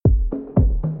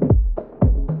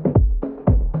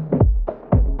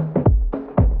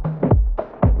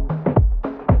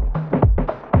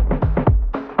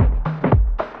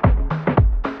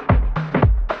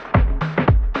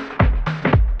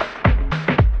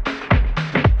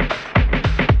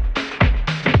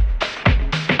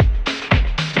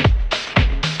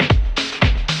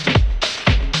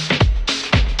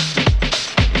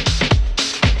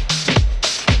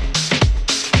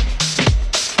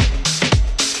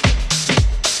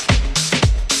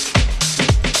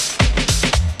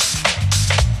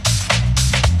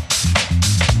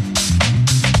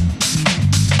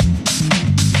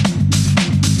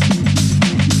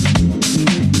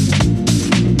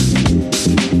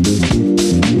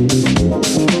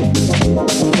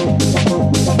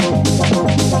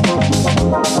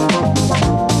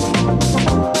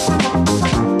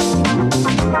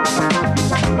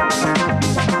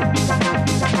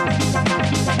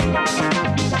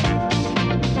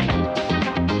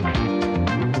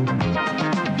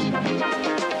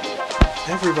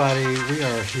everybody. We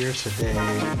are here today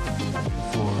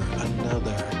for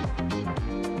another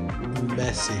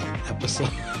messy episode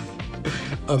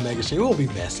of Mega Stream. It won't be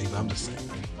messy, but I'm just saying.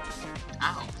 I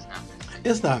hope it's not messy.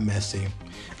 It's not messy.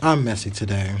 I'm messy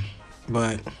today,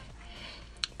 but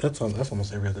that's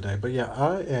almost every other day. But yeah,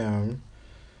 I am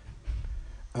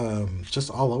just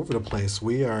all over the place.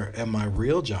 We are at my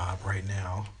real job right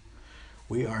now.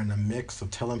 We are in the mix of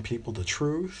telling people the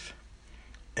truth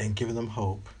and giving them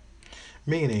hope.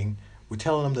 Meaning, we're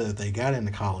telling them that they got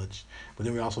into college, but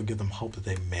then we also give them hope that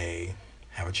they may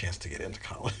have a chance to get into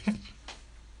college. Mm-mm.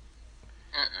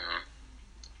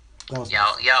 That was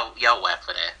Y'all whack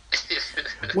for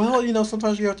that. well,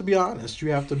 sometimes you have to be honest. You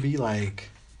have to be like,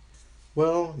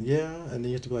 well, yeah, and then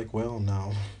you have to be like, well,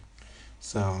 no.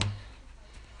 So,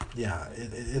 yeah,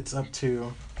 it's up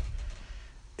to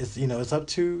it's up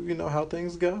to how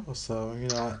things go. So,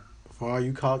 for all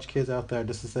you college kids out there,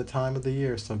 this is that time of the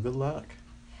year. So good luck.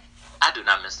 I do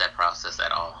not miss that process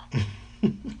at all.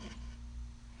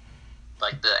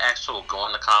 Like the actual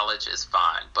going to college is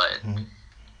fine, but Mhm.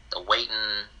 the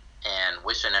waiting and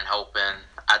wishing and hoping,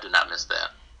 I do not miss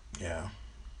that. Yeah,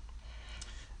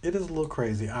 it is a little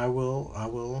crazy. I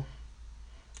will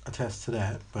attest to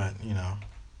that, but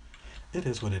it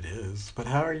is what it is. But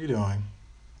how are you doing?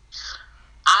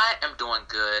 I am doing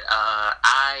good.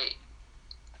 I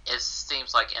It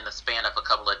seems like in the span of a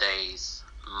couple of days,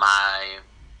 my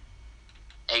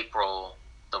April,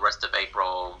 the rest of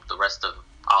April, the rest of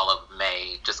all of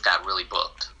May just got really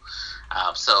booked.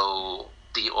 So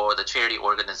the charity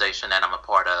organization that I'm a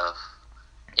part of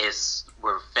is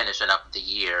we're finishing up the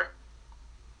year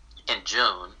in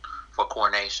June for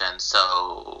coronation.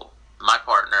 So my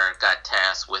partner got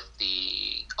tasked with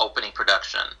the opening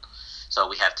production. So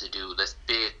we have to do this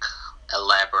big,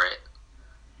 elaborate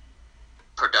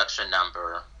production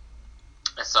number.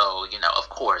 And so, of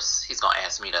course, he's going to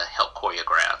ask me to help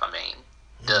choreograph. I mean,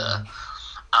 duh.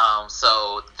 Mhm.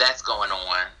 So that's going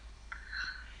on.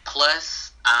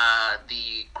 Plus,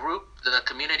 the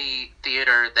community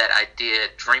theater that I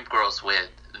did Dreamgirls with,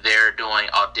 they're doing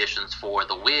auditions for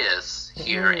The Wiz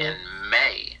here in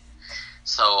May.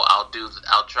 So I'll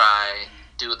try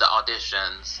do the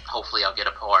auditions. Hopefully, I'll get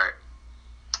a part.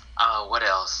 What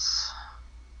else?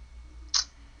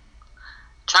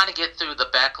 Trying to get through the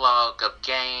backlog of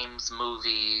games,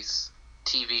 movies,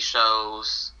 TV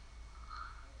shows.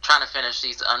 Trying to finish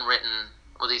these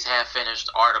half-finished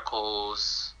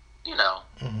articles.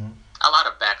 Mhm. A lot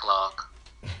of backlog.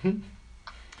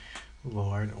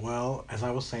 Lord. Well, as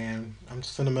I was saying, I'm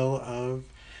just in the middle of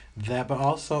that, but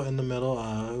also in the middle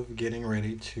of getting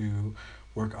ready to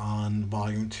work on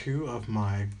volume two of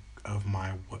my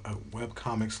web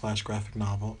comic slash graphic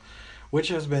novel, which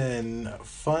has been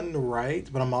fun to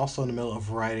write. But I'm also in the middle of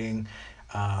writing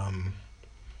um,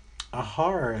 a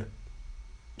horror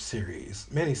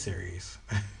miniseries.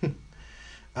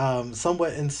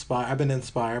 Somewhat inspired. I've been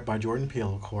inspired by Jordan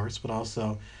Peele, of course, but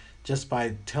also just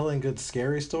by telling good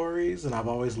scary stories. And I've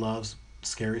always loved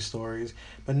scary stories,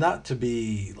 but not to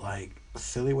be like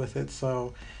silly with it.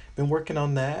 So, been working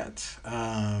on that,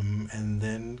 and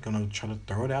then gonna try to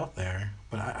throw it out there.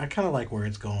 But I kind of like where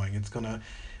it's going. It's gonna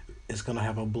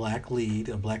have a black lead,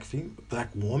 a black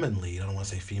woman lead. I don't want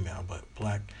to say female, but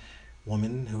black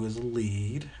woman who is a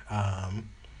lead. Her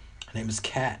name is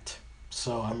Kat.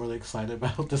 So I'm really excited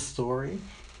about this story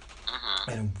Hmm.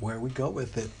 and where we go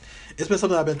with it. It's been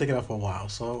something I've been thinking about for a while.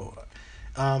 So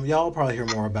y'all will probably hear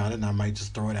more about it, and I might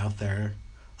just throw it out there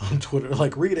on Twitter.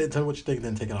 Like, read it, tell me what you think,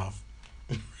 then take it off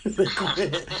really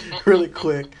quick. Really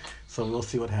quick. So we'll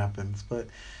see what happens. But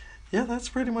yeah, that's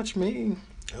pretty much me.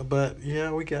 But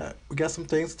yeah, we got some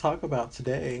things to talk about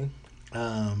today.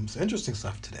 Some interesting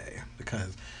stuff today because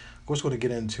of course we're going to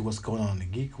get into what's going on in the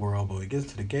geek world, but when we get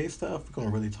into the gay stuff, we're going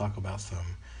to really talk about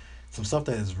some stuff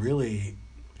that is really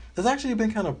that's actually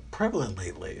been kind of prevalent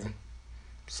lately.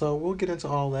 So we'll get into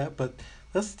all that, but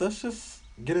let's just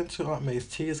get into Aunt May's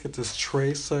tea. Let's get this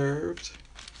tray served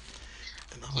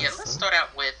and all Yeah, that let's stuff. start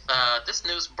out with this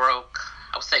news broke,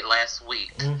 I would say last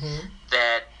week, Mm-hmm.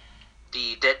 that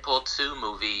the Deadpool 2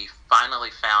 movie finally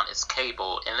found its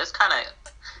cable. And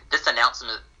this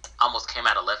announcement almost came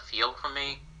out of left field for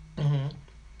me Mm-hmm.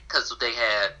 because they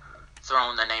had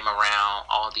thrown the name around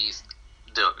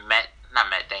not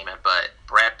Matt Damon, but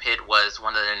Brad Pitt was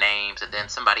one of the names, and then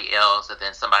somebody else, and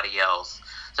then somebody else.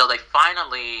 So they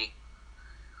finally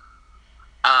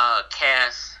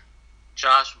cast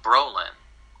Josh Brolin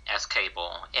as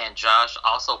Cable, and Josh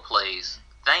also plays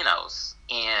Thanos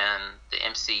in the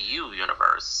MCU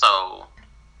universe. So,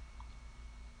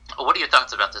 what are your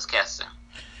thoughts about this casting?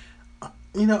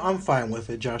 I'm fine with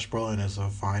it. Josh Brolin is a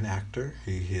fine actor.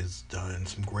 He has done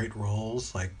some great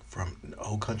roles, like from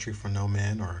Old Country for No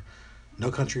Men or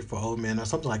No Country for Old Men or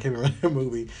something. I can't remember the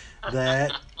movie.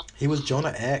 That he was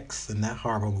Jonah X in that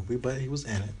horrible movie, but he was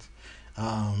in it.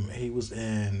 He was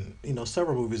in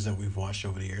several movies that we've watched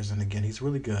over the years, and again, he's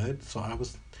really good. So I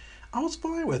was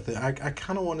fine with it. I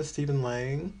kind of wanted Stephen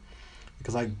Lang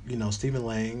because Stephen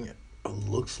Lang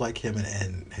looks like him,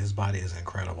 and his body is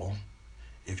incredible.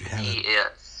 If you He haven't,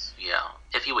 is, yeah.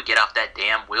 If he would get off that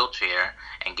damn wheelchair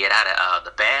and get out of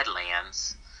the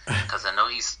Badlands, because I know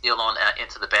he's still on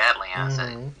into the Badlands.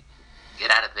 hmm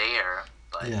Get out of there.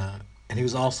 But yeah, and he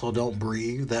was also Don't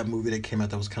Breathe, that movie that came out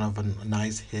that was kind of a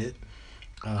nice hit.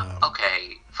 Um,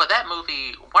 okay, for that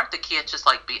movie, weren't the kids just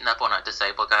like beating up on a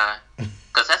disabled guy?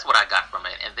 Because that's what I got from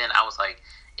it. And then I was like,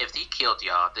 if he killed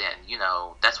y'all, then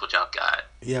that's what y'all got.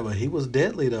 yeah, but he was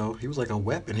deadly though. He was like a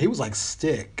weapon. He was like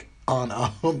Stick on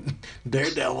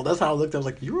Daredevil. That's how I looked. I was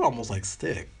like, you were almost like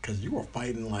Stick because you were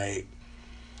fighting like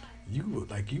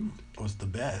you was the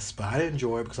best. But I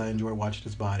enjoy it because I enjoy watching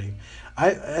his body.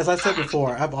 As I said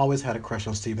before, I've always had a crush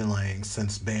on Stephen Lang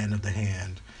since Band of the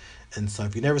Hand. And so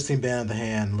if you've never seen Band of the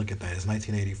Hand, look at that. It's a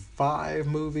 1985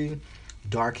 movie.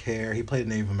 Dark hair. He played a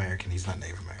Native American. He's not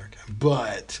Native American,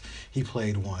 but he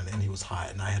played one, and he was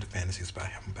hot. And I had fantasies about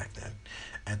him back then,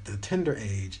 at the tender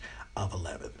age of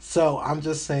 11. So I'm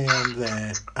just saying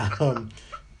that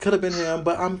could have been him,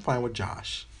 but I'm fine with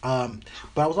Josh.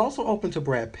 But I was also open to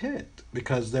Brad Pitt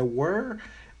because there were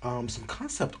some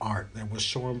concept art that was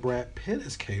showing Brad Pitt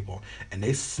as Cable, and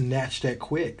they snatched that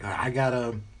quick. I got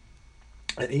an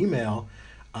email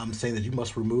saying that you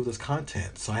must remove this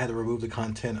content. So I had to remove the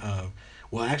content of,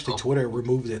 well, actually, Oh, Twitter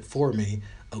removed it for me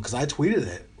because I tweeted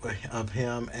it of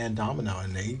him and Domino,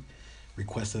 and they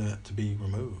requested it to be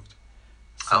removed.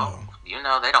 So,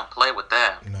 oh, they don't play with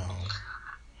that. no.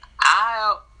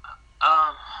 I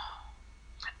um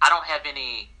I don't have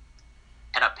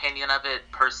an opinion of it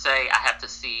per se. I have to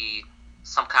see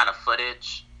some kind of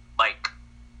footage. Like,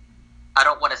 I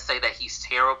don't want to say that he's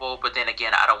terrible, but then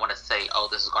again, I don't want to say, oh,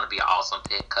 this is going to be an awesome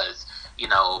pick because you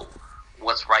know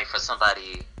what's right for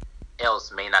somebody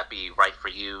else may not be right for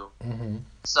you. hmm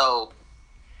So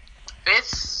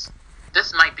it's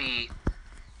this might be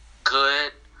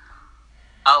good.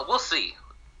 We'll see.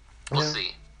 We'll Yeah.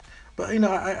 see. But,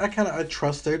 I kind of I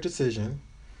trust their decision.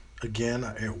 Again,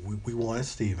 we wanted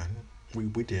Steven.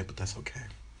 We did, but that's okay.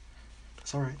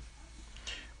 It's all right.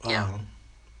 Yeah. Um,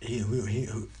 he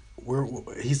we're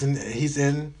he's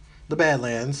in the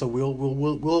Badlands, so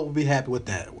we'll be happy with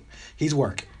that. He's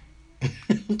working.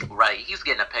 Right, he's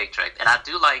getting a paycheck, and I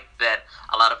do like that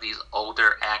a lot of these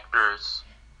older actors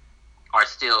are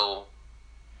still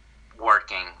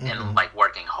working and hmm like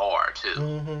working hard too.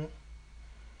 hmm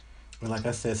And like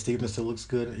I said, Steven still looks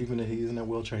good, even if he's in that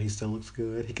wheelchair. He still looks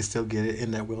good. He can still get it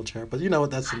in that wheelchair. But you know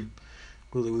what? That's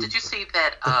really. Did you see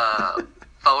that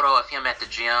photo of him at the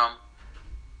gym?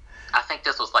 I think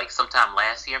this was like sometime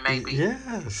last year, maybe.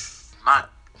 Yes. My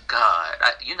God,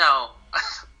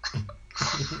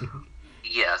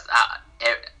 yes,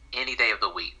 any day of the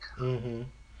week. hmm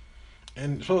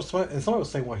And someone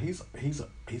was saying, "Well, he's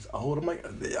old." I'm like,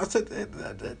 I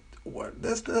said, what?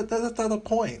 That's not the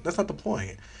point. That's not the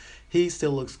point. He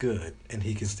still looks good, and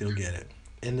he can still get it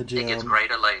in the It gets gym.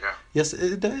 greater later. Yes,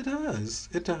 it does.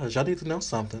 It does. Y'all need to know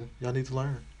something. Y'all need to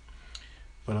learn.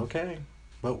 But okay.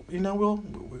 But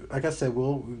like I said,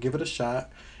 we'll give it a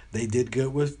shot. They did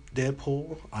good with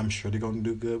Deadpool. I'm sure they're going to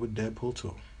do good with Deadpool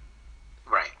too.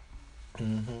 Right.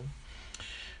 hmm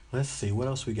Let's see what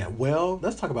else we got. Well,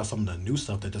 let's talk about some of the new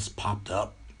stuff that just popped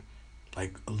up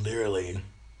like literally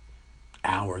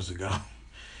hours ago.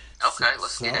 So, Okay,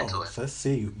 let's get so, into it. so let's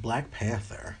see. Black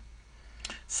Panther.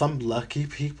 Some lucky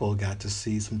people got to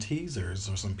see some teasers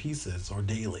or some pieces or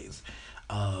dailies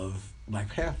of Black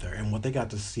Panther. And what they got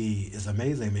to see is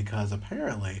amazing because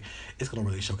apparently it's going to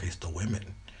really showcase the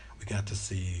women. We got to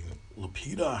see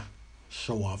Lupita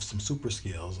show off some super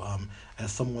skills.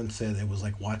 As someone said, it was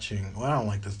like watching. Well, I don't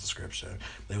like this description.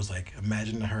 It was like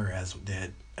imagine her as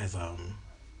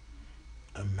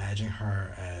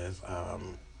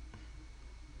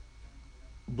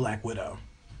Black Widow.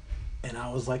 And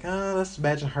I was like, let's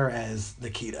imagine her as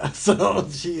Nikita. So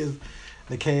she is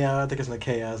Nakia, I think it's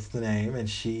Nakia is the name, and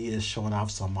she is showing off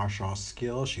some martial arts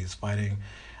skills. She's fighting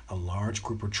a large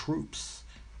group of troops,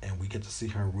 and we get to see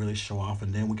her really show off.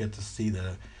 And then we get to see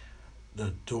the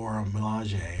Dora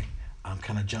Milaje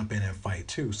kind of jump in and fight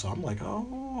too. So I'm like,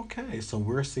 oh, okay. So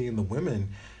we're seeing the women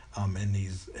in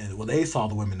these, and well, they saw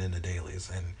the women in the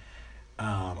dailies, and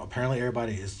apparently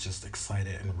everybody is just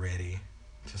excited and ready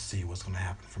to see what's going to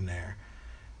happen from there.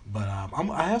 But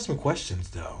I have some questions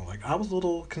though. Like I was a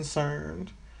little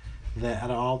concerned that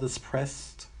out of all this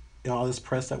press, all this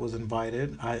press that was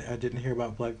invited, I didn't hear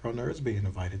about Black Girl Nerds being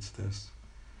invited to this.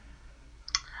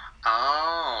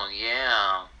 Oh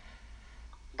yeah.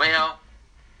 Well,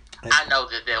 I, I know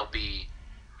that they'll be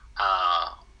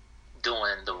uh,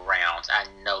 doing the rounds. I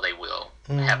know they will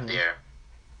have mm-hmm.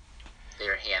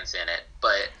 their hands in it.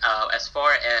 But as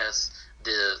far as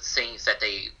the scenes that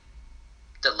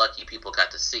the lucky people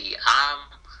got to see,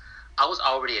 I was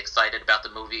already excited about the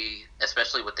movie,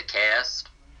 especially with the cast.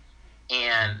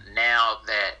 And now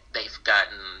that they've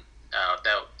gotten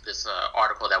this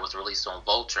article that was released on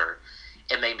Vulture,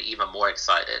 it made me even more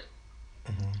excited.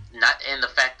 Mm-hmm. Not in the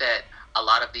fact that a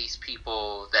lot of these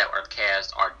people that are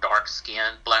cast are dark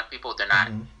skinned black people, they're not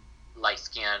Mm-hmm. light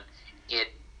skinned. It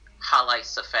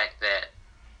highlights the fact that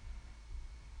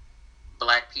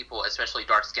black people, especially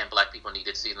dark skinned black people, need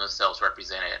to see themselves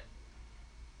represented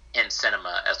in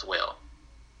cinema as well.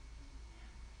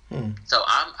 Hmm. So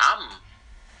I'm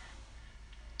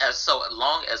as so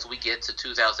long as we get to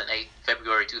 2008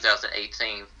 February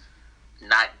 2018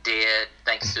 not dead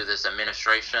thanks to this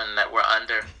administration that we're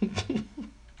under.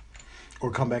 Or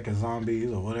come back as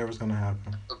zombies or whatever's gonna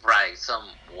happen. Right, some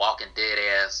Walking Dead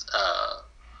ass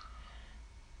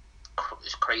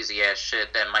crazy ass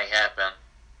shit that might happen.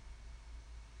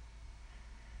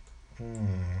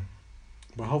 Hmm.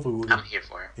 But hopefully we'll get. I'm here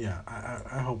for it. Yeah,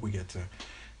 I hope we get to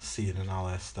see it and all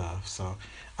that stuff. So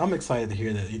I'm excited to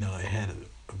hear that it had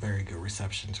a very good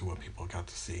reception to what people got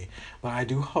to see. But I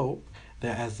do hope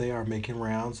that as they are making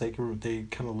rounds, they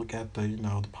kind of look at the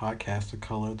podcast of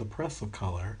color, the press of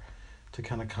color, to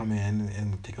kind of come in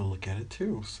and take a look at it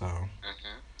too. So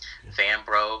Fan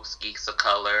Bros, Geeks of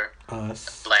Color,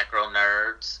 us, Black Girl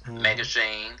Nerds, mm,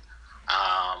 Megashine,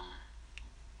 um,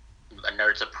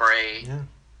 Nerds of Prey, yeah,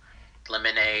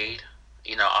 Lemonade,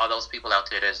 all those people out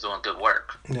there that's doing good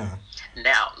work. yeah.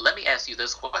 Now, let me ask you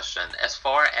this question. As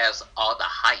far as all the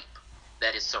hype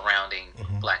that is surrounding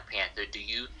Hmm. Black Panther, do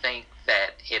you think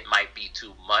that it might be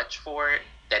too much for it,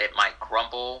 that it might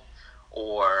crumble,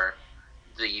 or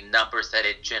the numbers that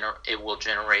it will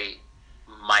generate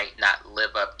might not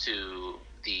live up to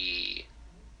the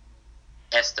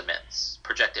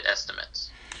projected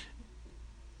estimates?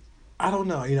 I don't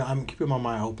know. I'm keeping my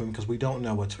mind open because we don't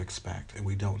know what to expect, and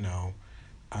we don't know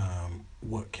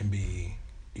what can be,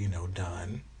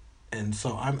 done. And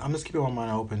so I'm just keeping my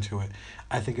mind open to it.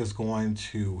 I think it's going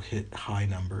to hit high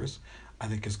numbers. I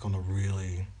think it's going to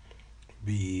really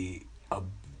be a,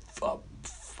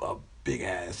 a big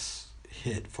ass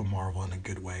hit for Marvel in a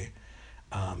good way.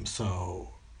 So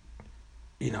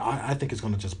I think it's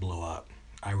going to just blow up.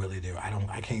 I really do.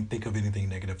 I can't think of anything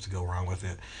negative to go wrong with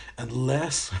it,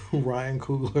 unless Ryan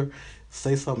Coogler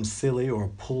say something silly or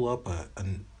pull up a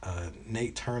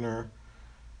Nate Turner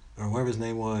or whatever his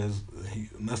name was.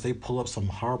 Unless they pull up some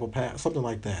horrible pass, something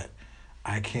like that.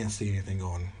 I can't see anything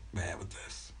going bad with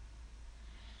this.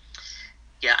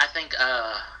 Yeah, I think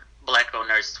Black Girl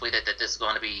Nerds tweeted that this is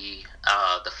going to be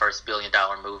the first $1 billion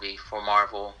movie for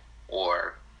Marvel,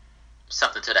 or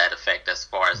something to that effect, as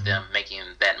far as Mm-hmm. them making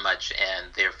that much in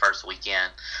their first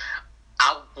weekend.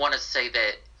 I want to say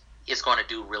that it's going to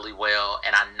do really well,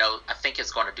 and I think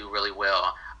it's going to do really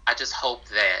well. I just hope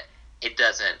that it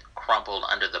doesn't crumble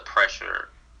under the pressure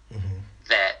Mm-hmm.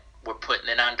 that we're putting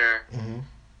it under. Mm-hmm.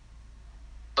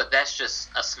 But that's just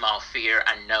a small fear.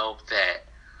 I know that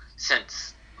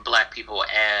since black people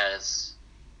as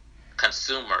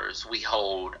consumers, we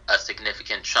hold a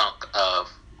significant chunk of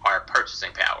our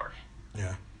purchasing power.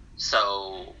 Yeah.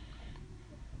 So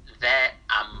that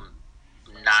I'm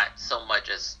not so much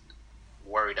as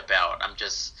worried about. I'm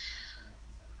just,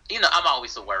 I'm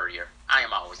always a worrier. I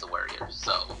am always a worrier.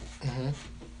 So Mm-hmm.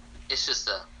 it's just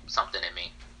something in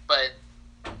me. But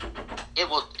it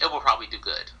will probably do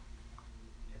good.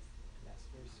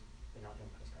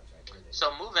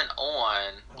 So moving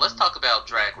on, let's talk about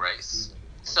Drag Race.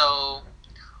 So,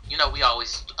 we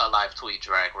always live tweet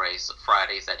Drag Race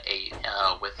Fridays at 8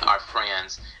 with our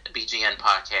friends, the BGN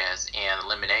Podcast and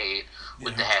Lemonade,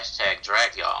 with the Yeah. hashtag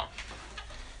Drag Y'all.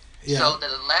 Yeah. So the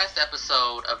last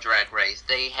episode of Drag Race,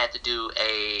 they had to do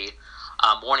a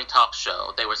morning talk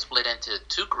show. They were split into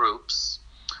two groups.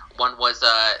 One was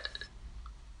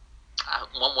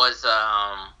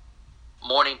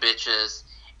Morning Bitches,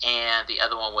 and the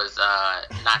other one was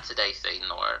Not Today Satan,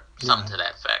 or something Yeah. to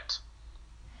that effect.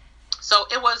 So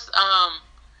it was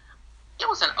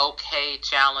an okay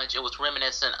challenge. It was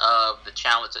reminiscent of the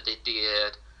challenge that they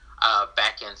did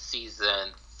back in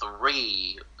season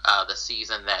 3, the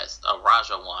season that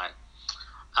Raja won.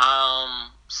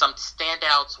 Some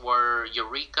standouts were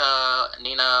Eureka,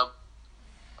 Nina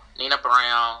Nina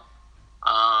Brown,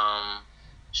 um,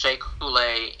 Shea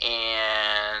Coulee,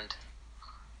 and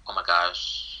oh my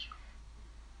gosh,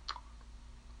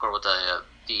 girl with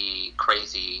the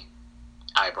crazy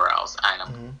eyebrows. I'm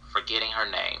Mm-hmm. forgetting her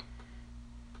name.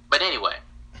 But anyway,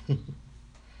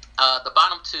 the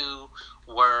bottom two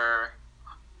were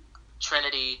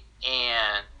Trinity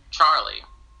and Charlie.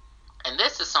 And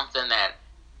this is something that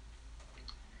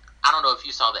I don't know if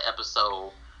you saw the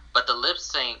episode, but the lip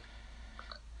sync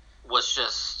was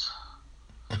just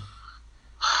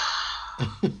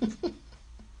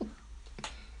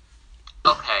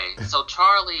okay. So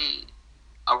Charlie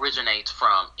originates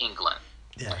from England,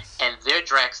 Yes. and their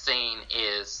drag scene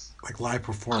is Like live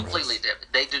performance. completely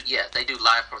different. They do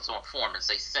live performance.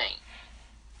 They sing.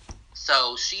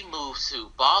 So she moved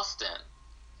to Boston,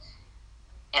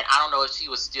 and I don't know if she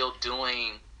was still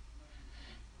doing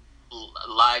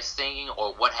live singing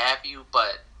or what have you,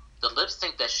 but the lip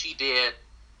sync that she did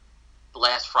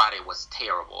last Friday was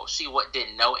terrible. She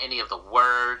didn't know any of the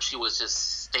words. She was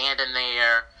just standing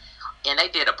there, and they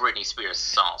did a Britney Spears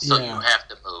song, so Yeah. you have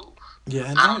to move. Yeah,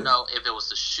 and I don't know if it was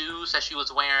the shoes that she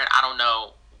was wearing. I don't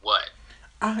know what,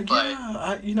 but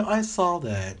I saw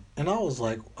that, and I was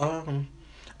like,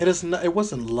 it is not, it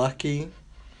wasn't lucky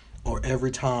or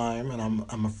every time, and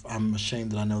I'm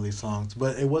ashamed that I know these songs,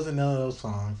 but it wasn't none of those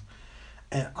songs,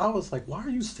 and I was like, why are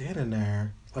you standing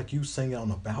there like you singing on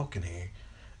the balcony,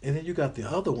 and then you got the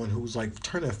other one who's like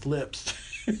turning flips,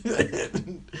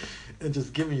 and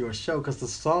just giving you a show because the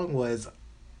song was,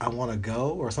 I want to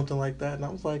go or something like that, and I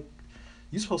was like,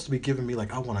 you supposed to be giving me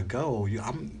like I want to go.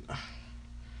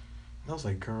 I was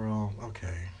like, girl,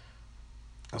 okay.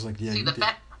 I was like, yeah, see you the did.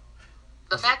 fact.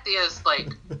 The fact is, like,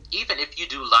 even if you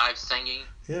do live singing,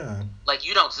 Yeah, like,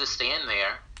 you don't just stand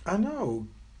there. I know.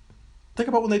 Think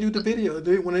about when they do the video.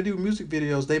 When they do music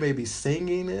videos, they may be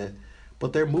singing it,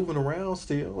 but they're moving around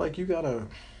still. Like you gotta.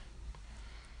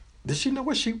 Did she know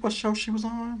what show she was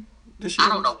on? Did she I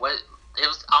ever? don't know what. It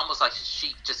was almost like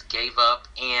she just gave up,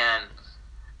 and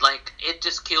like it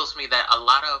just kills me that a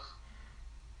lot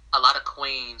of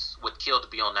queens would kill to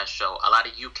be on that show. A lot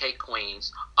of UK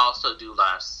queens also do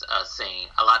live sing.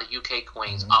 A lot of UK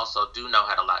queens Mhm. also do know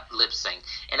how to lip sync,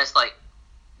 and it's like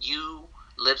you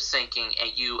lip syncing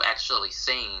and you actually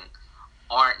sing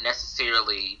aren't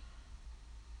necessarily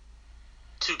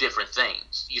two different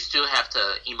things. You still have to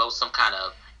emote some kind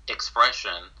of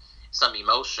expression, some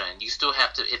emotion. You still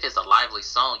have to, if it's a lively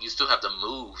song, you still have to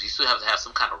move. You still have to have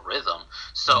some kind of rhythm.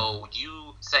 So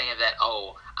you saying that,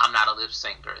 oh, I'm not a lip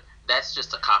syncer, that's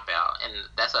just a cop out, and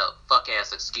that's a fuck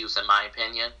ass excuse in my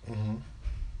opinion. Mm-hmm.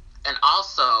 And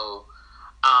also,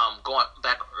 going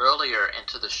back earlier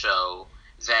into the show,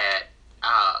 that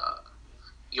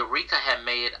Eureka had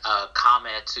made a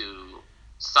comment to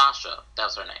Sasha, that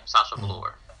was her name, Sasha Mm-hmm.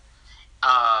 Velour,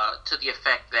 to the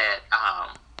effect that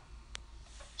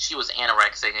she was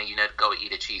anorexic and you need to go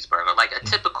eat a cheeseburger, like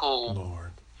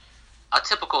Lord. a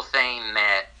typical thing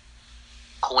that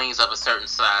queens of a certain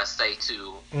size say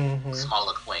to Mm-hmm.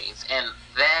 smaller queens, and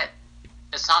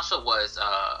Sasha was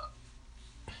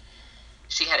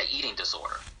she had an eating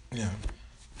disorder. Yeah.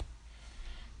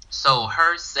 So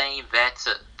her saying that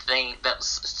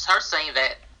her saying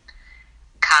that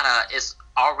kind of is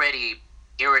already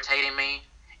irritating me,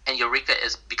 and Eureka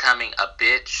is becoming a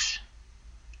bitch,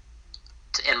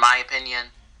 in my opinion.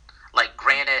 Like,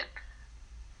 granted,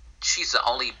 she's the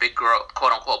only big girl,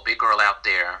 quote unquote, big girl out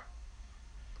there,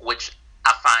 which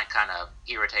I find kind of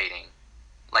irritating.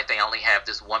 Like, they only have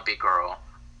this one big girl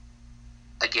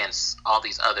against all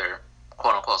these other,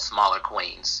 quote unquote, smaller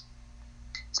queens.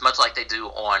 It's much like they do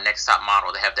on Next Top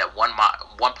Model. They have that one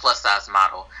plus size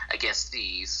model against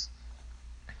these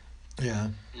Yeah.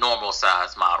 normal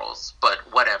size models. But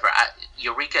whatever.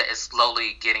 Eureka is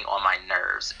slowly getting on my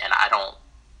nerves, and I don't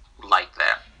like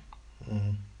that.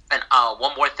 Mm-hmm. And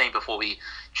one more thing before we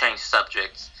change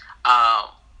subjects.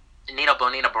 Nina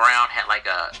Bonina Brown had like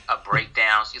a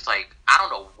breakdown. She's like, I don't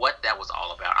know what that was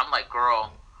all about. I'm like,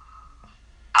 girl,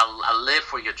 I live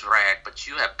for your drag, but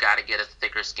you have got to get a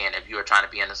thicker skin if you are trying to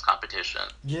be in this competition.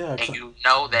 Yeah. And you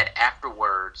know that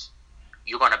afterwards,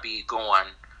 you're going to be going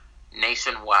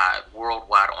nationwide,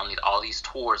 worldwide on all these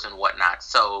tours and whatnot.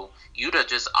 So you to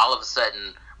just all of a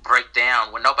sudden break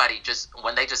down when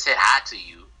they just said hi to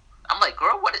you. I'm like,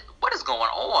 girl, what is going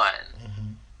on?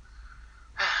 Mm-hmm.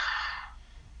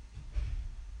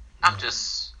 I'm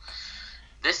just,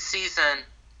 this season,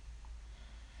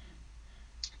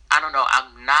 I don't know,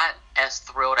 I'm not as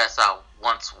thrilled as I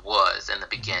once was in the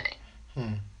beginning.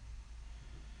 Hmm.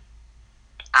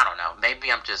 I don't know.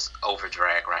 Maybe I'm just over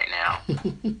drag right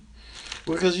now.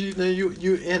 Because you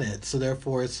in it, so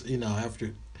therefore it's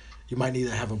after you might need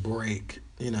to have a break.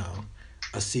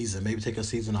 A season. Maybe take a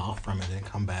season off from it and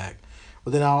come back.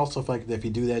 But then I also feel like if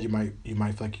you do that, you might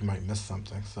feel like you might miss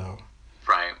something. So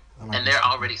Right. that might And be they're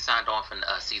something. already signed off in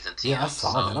season Yeah, I 10.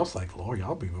 saw that. I So was like, Lord,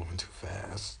 y'all be moving too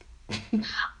fast.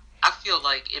 I feel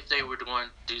like if they were going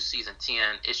to do season 10,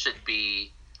 it should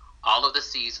be all of the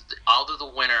season, all of the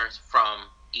winners from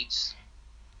each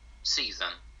season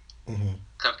Hmm.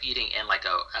 competing in like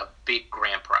a big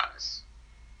grand prize.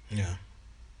 Yeah.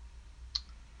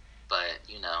 But,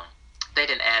 they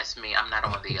didn't ask me. I'm not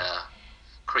on the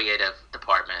creative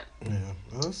department.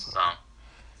 Yeah. So,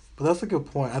 But that's a good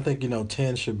point. I think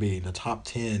 10 should be the top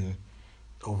 10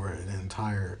 over the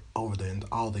entire over the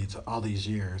all these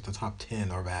years. The top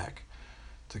 10 are back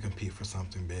to compete for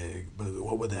something big. But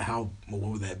what would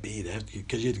that be?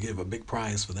 Because you have to give a big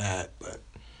prize for that. But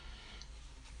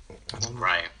I don't know.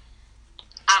 right.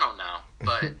 I don't know.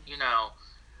 But,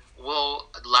 we'll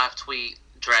live tweet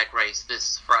Drag Race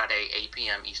this Friday, 8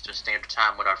 p.m. Eastern Standard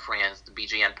Time with our friends, the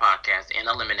BGN Podcast and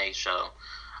Eliminate Show.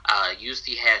 Use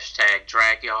the hashtag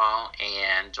drag y'all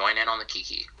and join in on the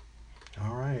Kiki.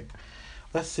 All right.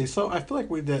 Let's see. So I feel like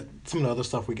we did some of the other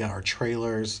stuff. We got our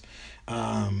trailers,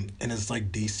 and it's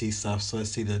like DC stuff. So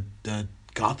let's see. The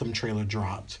Gotham trailer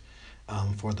dropped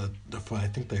for I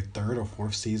think the third or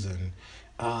fourth season.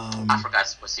 I Um,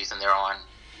 forgot what season they're on.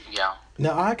 Yeah.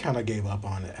 Now I kind of gave up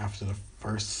on it after the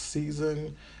first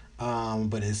season,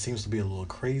 but it seems to be a little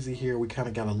crazy here. We kind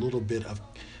of got a little bit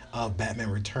of Batman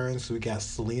Returns. So we got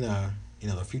Selena,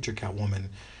 the future Catwoman,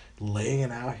 laying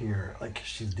it out here like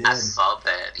she's I dead. saw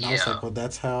that. And I was Yeah. like, well,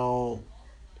 that's how.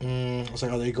 I was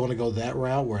like, are they going to go that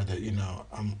route where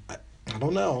I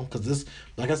don't know because this,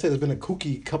 like I said, it's been a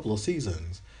kooky couple of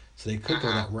seasons, so they could go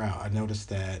Hmm. that route. I noticed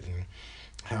that and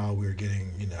how we're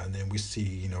getting, and then we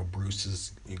see, Bruce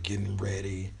is getting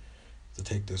ready to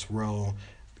take this role.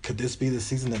 Could this be the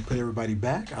season that put everybody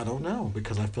back? I don't know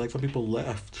because I feel like some people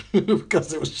left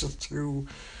because it was just too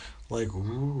like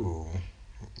ooh.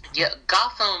 Yeah,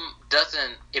 Gotham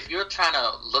doesn't. If you're trying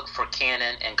to look for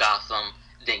canon and Gotham,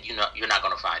 then you're not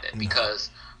going to find it No. because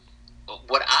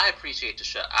what I appreciate the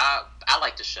show, I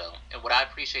like the show, and what I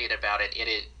appreciate about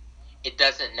it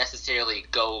doesn't necessarily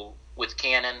go with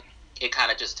canon. It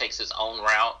kind of just takes its own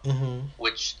route, Mhm.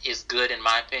 which is good in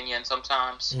my opinion.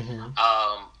 Sometimes, Mhm.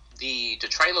 the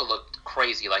trailer looked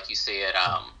crazy, like you said.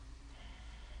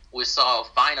 We saw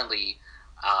finally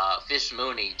Fish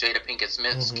Mooney, Jada Pinkett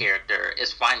Smith's Mhm. character,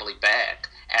 is finally back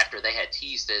after they had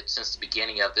teased it since the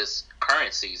beginning of this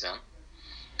current season.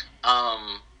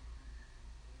 Um,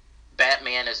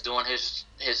 Batman is doing his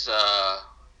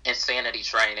insanity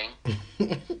training,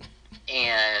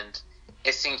 and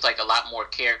it seems like a lot more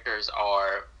characters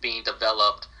are being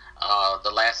developed. The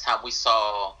last time we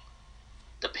saw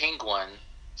the Penguin,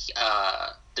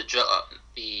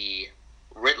 the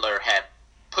Riddler had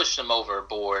pushed him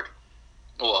overboard,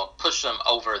 well, pushed him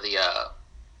over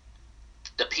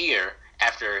the pier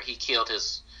after he killed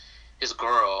his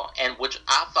girl, and which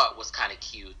I thought was kind of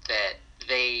cute that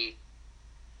they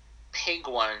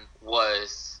Penguin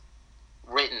was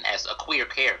written as a queer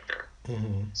character,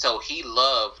 Mhm. so he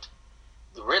loved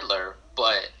the Riddler,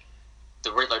 but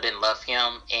the Riddler didn't love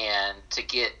him, and to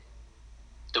get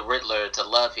the Riddler to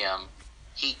love him,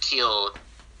 he killed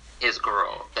his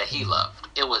girl that he Mhm. loved.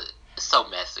 It was so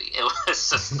messy. It was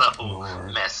just so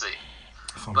Lord, messy.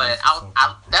 some But mess is so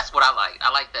people. that's what I like. I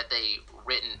like that they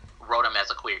wrote him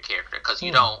as a queer character because Hmm.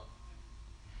 you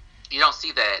don't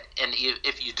see that, and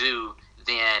if you do,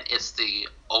 then it's the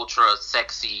ultra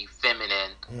sexy,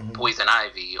 feminine Mhm. Poison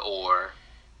Ivy or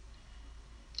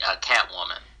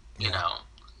Catwoman, you Yeah. know.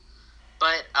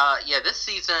 But yeah, this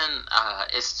season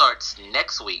it starts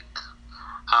next week,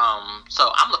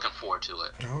 so I'm looking forward to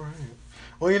it. All right.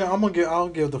 Well, I'll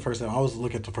give the first. I was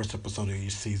looking at the first episode of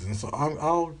each season, so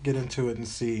I'll get into it and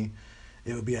see.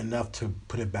 It would be enough to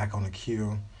put it back on the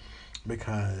queue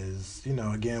because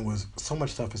again, with so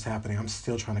much stuff is happening, I'm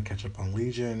still trying to catch up on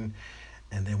Legion,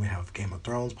 and then we have Game of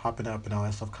Thrones popping up and all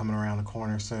that stuff coming around the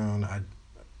corner soon.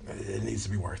 It needs to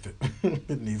be worth it.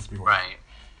 It needs to be worth Right.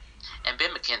 And Ben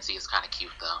McKenzie is kind of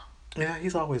cute though. it. Yeah,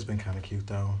 he's always been kind of cute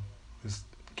though. His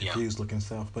Yeah. confused looking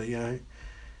self, but yeah,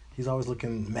 he's always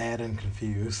looking mad and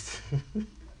confused.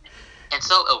 And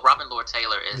so Robin Lord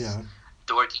Taylor is Yeah.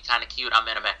 dorky, kind of cute. I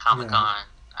met him at Comic Yeah. Con.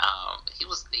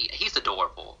 He's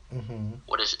adorable. Hmm.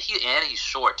 What is he? And he's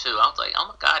short too. I was like, oh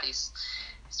my god, he's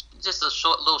just a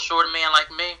little shorter man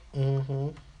like me. Hmm.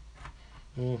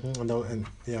 Hmm. And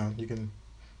yeah, you can.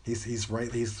 He's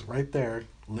right. He's right there.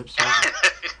 Lips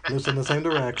in the same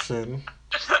direction,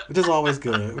 which is always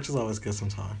good. Which is always good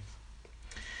sometimes.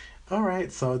 All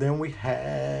right. So then we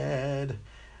had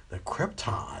the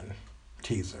Krypton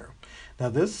teaser. Now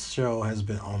this show has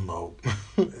been on the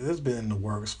it's been in the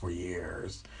works for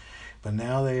years, but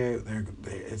now they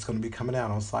it's going to be coming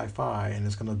out on Sci-Fi, and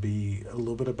it's going to be a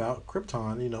little bit about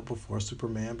Krypton. You know, before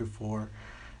Superman, before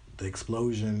the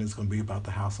explosion, is going to be about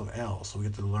the House of El. So we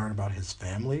get to learn about his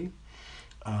family.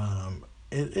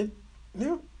 It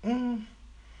you know,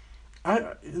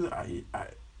 I, I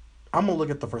I'm gonna look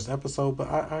at the first episode, but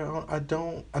I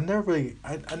don't I never really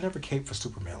I never cared for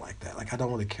Superman like that. Like I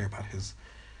don't really care about his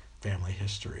family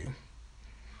history.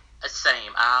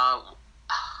 Same.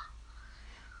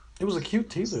 It was a cute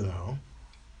teaser though.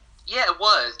 Yeah, it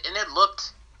was, and it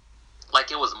looked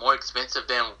like it was more expensive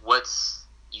than what's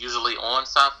usually on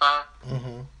Sci-Fi.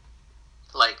 Mm-hmm.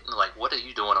 Like, what are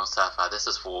you doing on Sci-Fi? This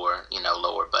is for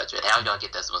lower budget. How y'all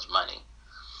get this much money?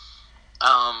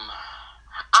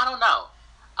 I don't know.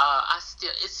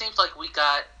 It seems like we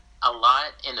got a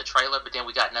lot in the trailer, but then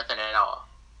we got nothing at all.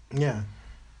 Yeah.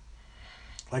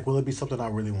 Like, will it be something I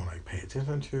really want to pay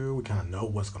attention to? We kind of know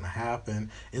what's going to happen.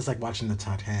 It's like watching the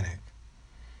Titanic.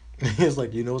 It's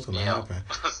like you know what's going to happen.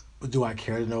 But do I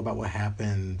care to know about what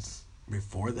happens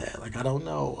before that? Like, I don't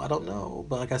know. I don't know.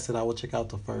 But like I said, I will check out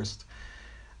the first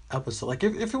episode. Like,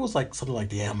 if it was like something like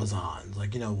the Amazons,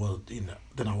 like, then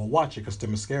I will watch it because the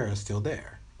mascara is still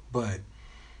there. But,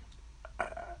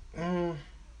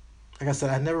 like I said,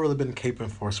 I've never really been caping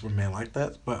for Superman like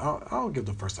that. But I'll give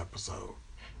the first episode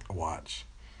a watch.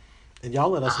 And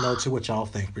y'all let us know too what y'all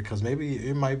think, because maybe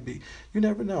it might be. You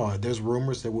never know. There's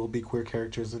rumors there will be queer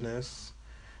characters in this.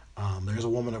 There's a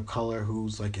woman of color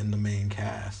who's like in the main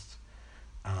cast.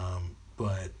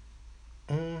 But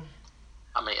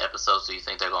How many episodes do you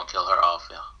think they're gonna kill her off?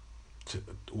 Yeah.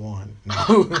 One.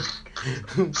 No.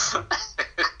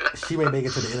 She may make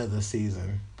it to the end of the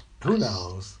season. Who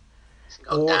knows? She's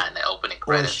gonna die in the opening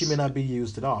credits. Or she may not be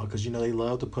used at all, because they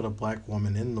love to put a black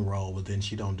woman in the role, but then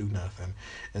she don't do nothing,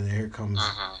 and then here comes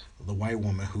the white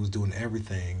woman who's doing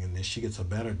everything, and then she gets a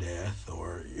better death,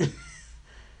 or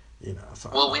So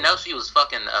well, we know she was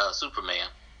fucking Superman.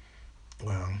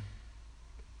 Well,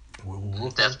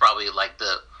 that's probably like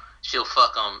she'll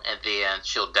fuck him and then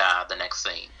she'll die the next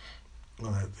scene.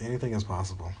 Well, anything is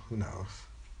possible. Who knows?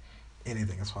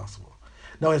 Anything is possible.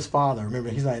 No, his father. Remember,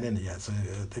 he's not in it yet, so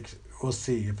we'll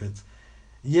see if it's.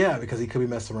 Yeah, because he could be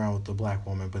messing around with the black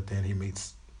woman, but then he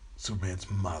meets Superman's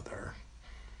mother.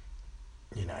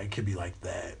 It could be like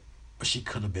that, but she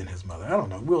could have been his mother. I don't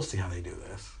know. We'll see how they do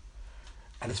this.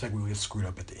 I just think we get screwed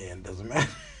up at the end. Doesn't matter.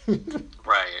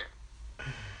 Right.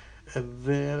 And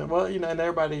then, and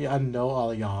everybody, I know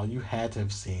all of y'all, you had to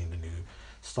have seen the new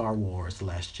Star Wars: The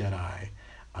Last Jedi.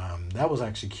 That was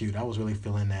actually cute. I was really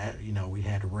feeling that. We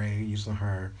had Rey using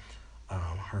her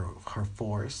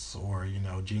force, or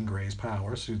Jean Grey's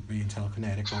power. She was being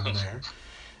telekinetic over there.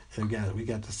 And we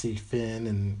got to see Finn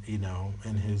and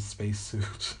in his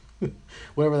spacesuit,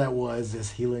 whatever that was,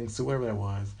 this healing suit, whatever that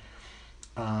was.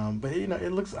 But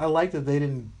it looks. I like that they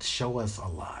didn't show us a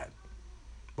lot,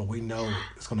 but we know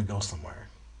it's gonna go somewhere.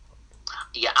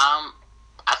 Yeah.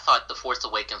 I thought The Force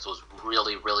Awakens was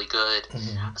really, really good.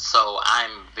 Mm-hmm. So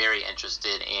I'm very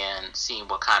interested in seeing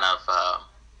what kind of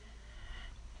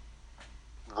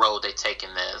road they take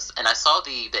in this. And I saw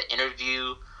the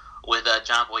interview with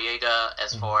John Boyega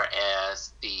as far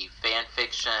as the fan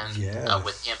fiction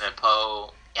with him and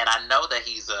Poe. And I know that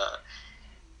he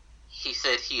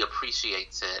said he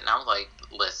appreciates it. And I was like,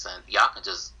 listen, y'all can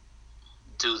just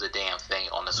do the damn thing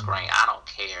on the screen. I don't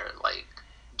care. Like,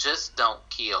 just don't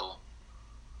kill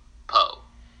Poe.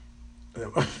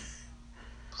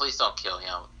 Please don't kill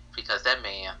him, because that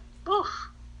man, whew.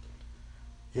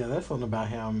 Yeah, that's something about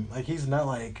him. Like, he's not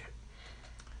like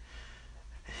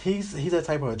he's that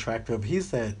type of attractive.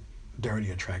 He's that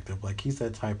dirty attractive. Like, he's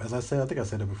that type. As I said, I think I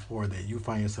said it before, that you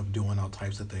find yourself doing all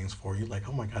types of things for you. Like,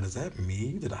 oh my God, is that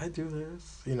me? Did I do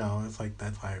this? It's like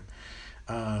that type.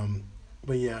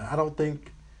 But yeah, I don't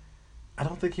think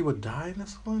he would die in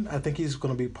this one. I think he's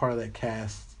going to be part of that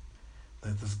cast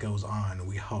that this goes on.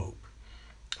 We hope.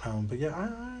 But yeah,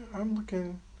 I'm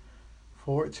looking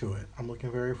forward to it. I'm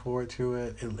looking very forward to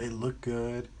it. It looked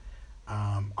good.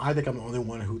 I think I'm the only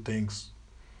one who thinks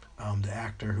the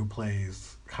actor who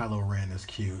plays Kylo Ren is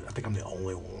cute. I think I'm the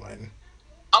only one.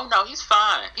 Oh no, he's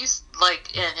fine. He's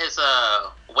like in his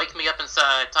wake me up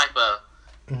inside type of.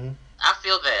 Mm-hmm. I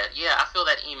feel that. Yeah, I feel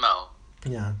that emo.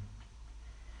 Yeah.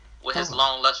 With his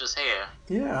long, luscious hair.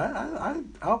 Yeah,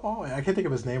 I've always, I can't think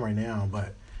of his name right now,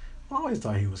 but I always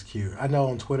thought he was cute. I know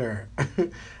on Twitter,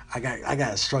 I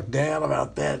got struck down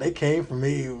about that. They came for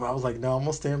me. I was like, no, I'm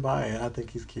gonna stand by it. I think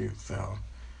he's cute. So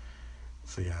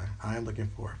yeah, I am looking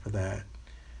forward for that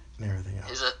and everything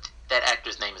else. That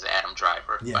actor's name is Adam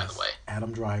Driver. by the Yes, way.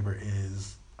 Adam Driver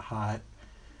is hot.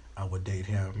 I would date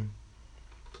him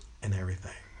and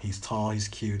everything. He's tall, he's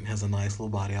cute, and has a nice little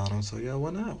body on him. So yeah,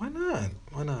 why not? Why not?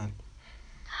 Why not?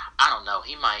 I don't know.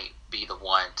 He might be the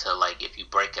one to, like, if you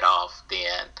break it off,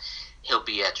 then he'll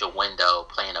be at your window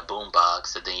playing a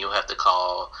boombox, and then you'll have to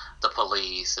call the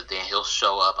police, and then he'll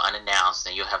show up unannounced,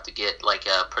 and you'll have to get like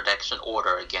a protection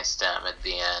order against him, and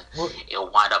then Well, it'll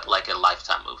wind up like a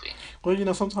Lifetime movie.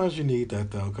 well, sometimes you need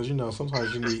that though, because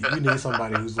sometimes you need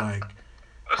somebody who's like,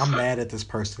 I'm mad at this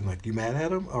person. Like, you mad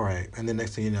at him? All right. And then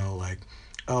next thing you know, like,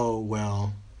 oh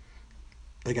well,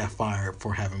 they got fired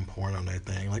for having porn on their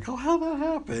thing. Like, oh, how that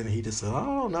happened? He just said, I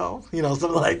don't know.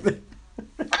 Something like that.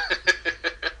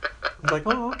 I'm like,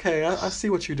 oh, okay, I see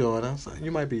what you're doing. I was like,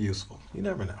 you might be useful. You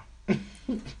never know.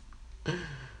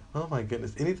 Oh my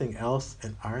goodness. Anything else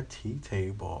in our tea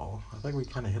table? I think we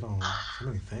kind of hit on so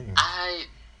many things. I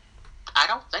I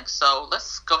don't think so.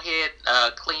 Let's go ahead,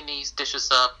 clean these dishes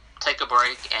up, take a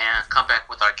break, and come back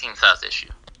with our king size issue.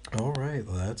 All right,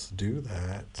 let's do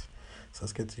that. So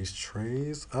let's get these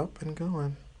trays up and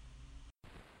going.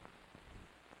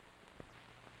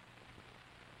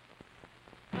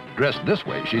 Dressed this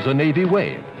way, she's a Navy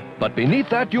Wave. But beneath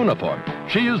that uniform,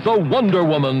 she is the Wonder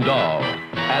Woman doll.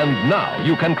 And now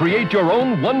you can create your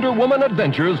own Wonder Woman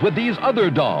adventures with these other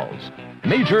dolls.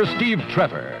 Major Steve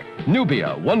Trevor,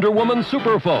 Nubia Wonder Woman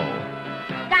Super Foe.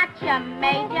 Gotcha,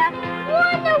 Major.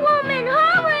 Wonder Woman,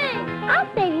 hurry!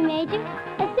 I'll save you, Major,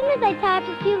 as soon as I tie up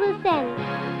a few loose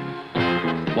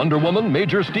ends. Wonder Woman,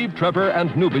 Major Steve Trevor,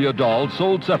 and Nubia dolls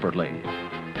sold separately.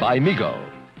 By Mego.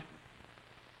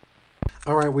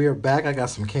 All right, we are back. I got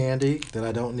some candy that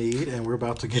I don't need, and we're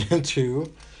about to get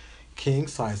into king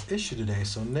size issue today.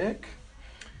 So, Nick,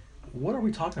 what are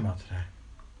we talking about today?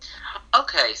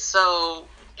 Okay, so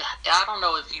I don't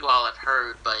know if you all have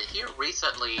heard, but here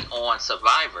recently on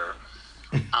Survivor,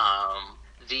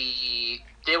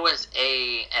 there was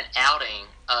an outing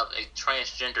of a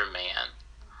transgender man,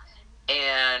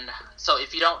 and so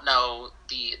if you don't know,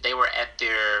 they were at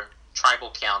their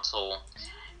tribal council,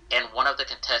 and one of the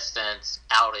contestants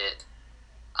outed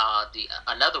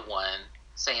another one,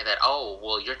 saying that, oh,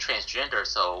 well, you're transgender,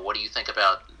 so what do you think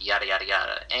about yada yada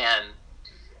yada, and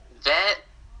that,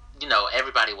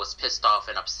 everybody was pissed off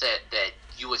and upset that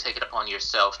you would take it upon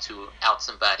yourself to out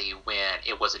somebody when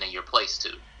it wasn't in your place to.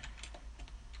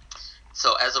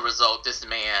 So as a result, this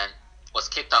man was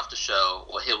kicked off the show,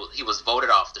 or he was voted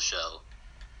off the show,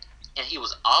 and he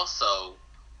lost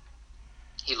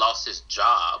his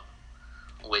job,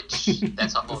 which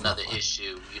that's a whole nother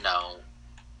issue,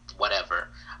 whatever.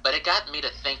 But it got me to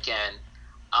thinking,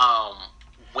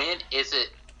 when is it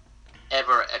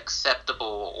ever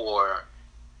acceptable or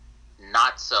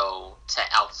not so to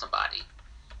out somebody?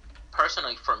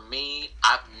 Personally, for me,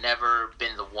 I've never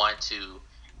been the one to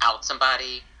out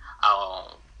somebody.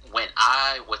 When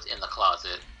I was in the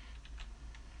closet,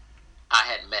 I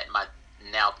had met my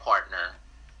now partner,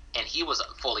 and he was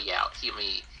fully out.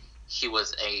 He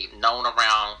was known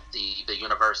around the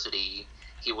university.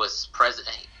 He was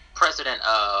president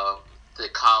of the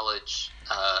college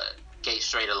Gay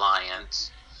Straight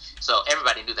Alliance. So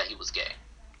everybody knew that he was gay.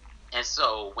 And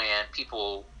so when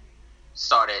people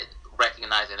started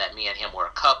recognizing that me and him were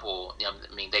a couple,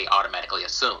 they automatically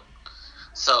assumed.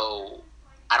 So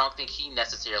I don't think he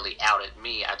necessarily outed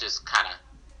me. I just kind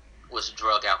of was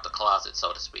drug out the closet,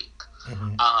 so to speak.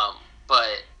 Mm-hmm.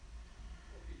 But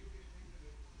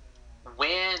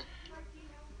when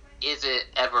is it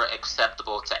ever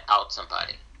acceptable to out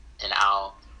somebody? And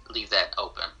I'll leave that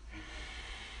open.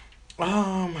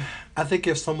 I think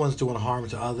if someone's doing harm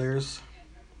to others,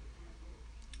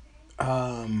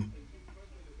 and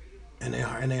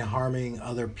they're harming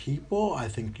other people, I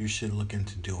think you should look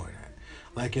into doing it.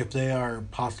 Like if they are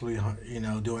possibly,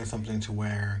 doing something to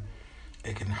where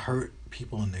it can hurt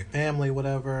people in their family,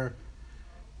 whatever,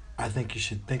 I think you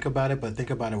should think about it, but think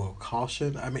about it with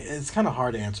caution. I mean, it's kind of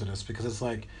hard to answer this because it's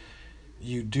like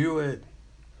you do it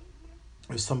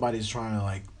if somebody's trying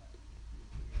to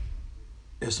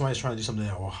if somebody's trying to do something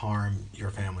that will harm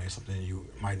your family or something, you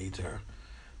might need to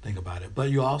think about it. But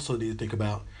you also need to think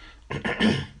about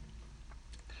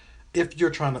if you're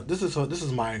trying to. This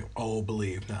is my old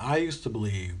belief. Now, I used to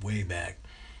believe way back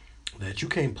that you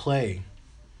can't play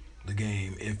the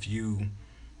game if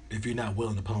you're not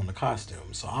willing to put on the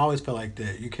costume. So I always felt like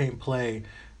that you can't play,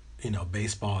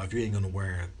 baseball if you ain't gonna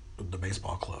wear the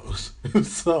baseball clothes.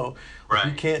 So Right.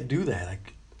 you can't do that.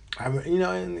 Like, I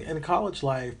mean, in college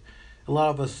life, a lot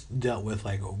of us dealt with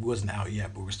we wasn't out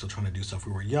yet, but we were still trying to do stuff.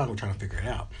 We were young, we're trying to figure it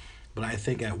out. But I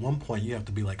think at one point you have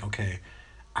to be like, okay,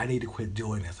 I need to quit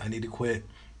doing this. I need to quit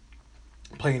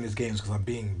playing these games because I'm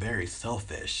being very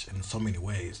selfish in so many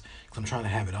ways. Because I'm trying to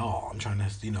have it all. I'm trying to,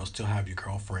 still have your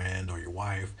girlfriend or your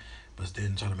wife, but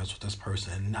then trying to mess with this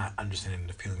person and not understanding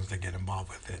the feelings that get involved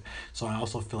with it. So I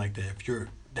also feel like that if you're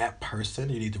that person,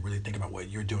 you need to really think about what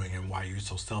you're doing and why you're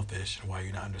so selfish and why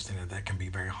you're not understanding that can be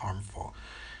very harmful.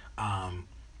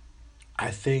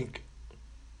 I think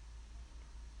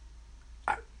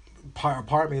part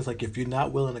of me is like, if you're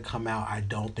not willing to come out, I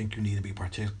don't think you need to be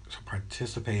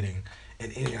participating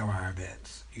in any of our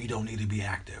events. You don't need to be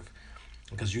active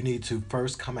because you need to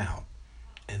first come out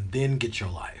and then get your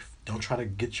life. Don't try to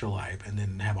get your life and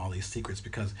then have all these secrets,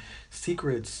 because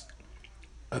secrets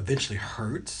eventually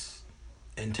hurts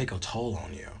and take a toll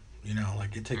on you.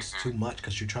 Like it takes too much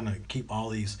because you're trying to keep all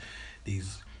these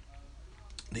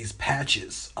these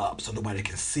patches up so nobody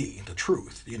can see the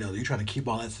truth. You're trying to keep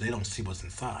all that so they don't see what's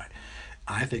inside.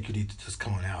 I think you need to just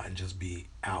come on out and just be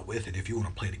out with it if you want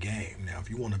to play the game. Now, if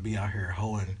you want to be out here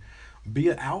hoeing, be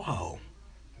an out hoe.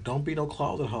 Don't be no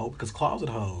closet hoe, because closet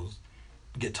hoes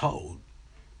get told.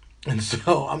 And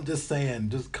so I'm just saying,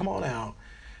 just come on out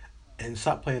and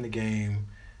stop playing the game.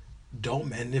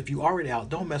 And if you already out,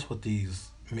 don't mess with these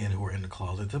men who are in the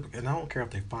closet. And I don't care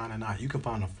if they fine or not. You can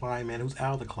find a fine man who's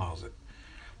out of the closet,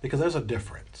 because there's a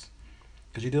difference.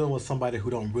 Because you're dealing with somebody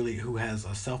who has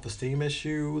a self-esteem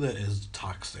issue that is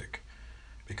toxic,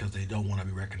 because they don't want to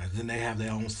be recognized. Then they have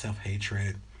their own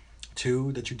self-hatred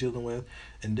too that you're dealing with.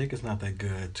 And dick is not that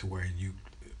good to where you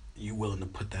willing to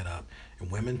put that up.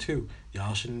 And women too.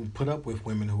 Y'all shouldn't put up with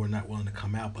women who are not willing to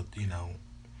come out, but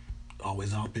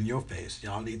always up in your face.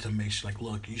 Y'all need to make sure, like,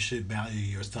 look, you should value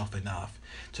yourself enough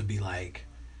to be like,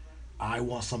 I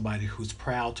want somebody who's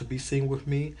proud to be seen with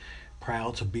me,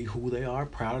 proud to be who they are,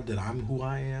 proud that I'm who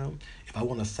I am. If I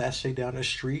want to sashay down the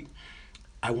street,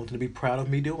 I want them to be proud of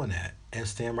me doing that and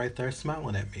stand right there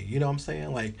smiling at me. You know what I'm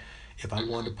saying? Like, if I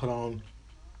wanted to put on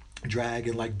drag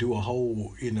and like do a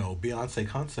whole, Beyonce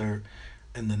concert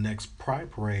in the next Pride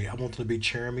Parade, I want them to be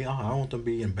cheering me on. I don't want them to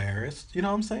be embarrassed. You know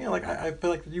what I'm saying? Like, I feel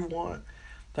like you want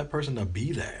that person to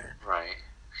be there. Right.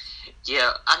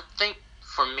 Yeah, I think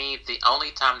for me, the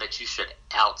only time that you should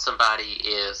out somebody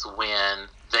is when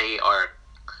they are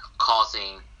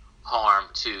causing harm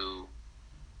to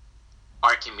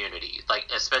our community, like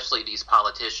especially these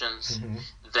politicians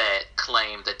that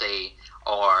claim that they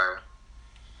are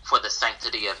for the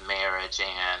sanctity of marriage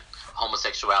and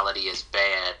homosexuality is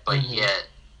bad, but yet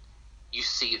you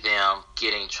see them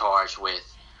getting charged with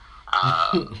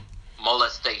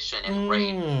molestation and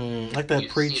rape. Like that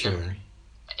preacher.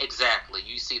 Exactly.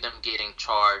 You see them getting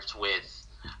charged with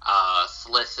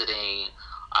soliciting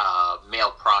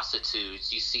male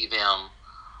prostitutes. You see them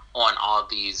on all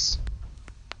these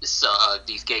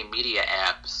gay media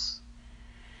apps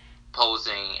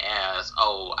posing as,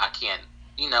 oh, I can't,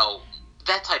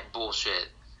 that type of bullshit.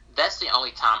 That's the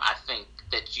only time I think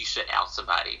that you should out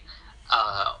somebody.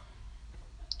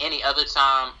 Any other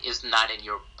time is not in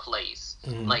your place.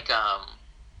 Like,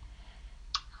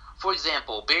 for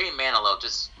example, Barry Manilow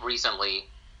just recently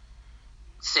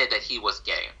said that he was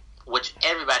gay, which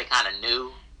everybody kind of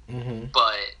knew,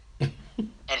 but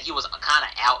and he was kind of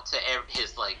out to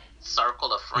his like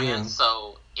circle of friends,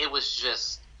 so it was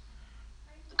just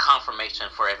confirmation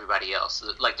for everybody else,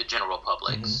 like the general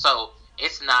public. So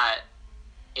it's not.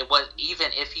 It was, even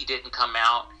if he didn't come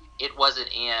out, it wasn't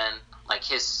in like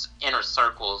his inner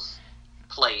circle's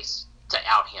place to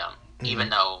out him, even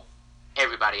though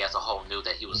everybody as a whole knew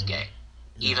that he was gay,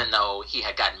 even though he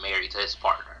had gotten married to his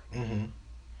partner.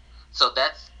 So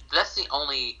that's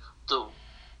the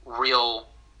real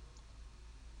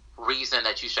reason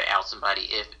that you should out somebody,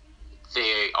 if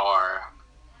they are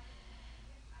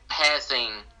passing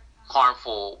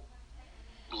harmful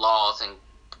laws and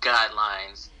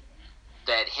guidelines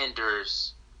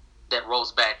that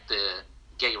rolls back the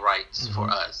gay rights for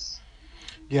us.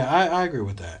 Yeah, I agree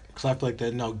with that, because I feel like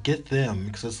that. No, get them,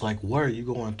 because it's like, what are you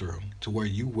going through to where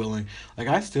you willing? Like,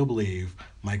 I still believe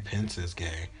Mike Pence is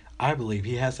gay. I believe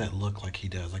he has that look, like he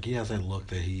does. Like, he has that look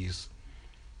that he's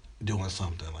doing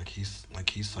something. Like he's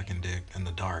sucking dick in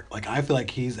the dark. Like, I feel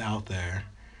like he's out there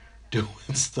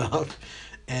doing stuff,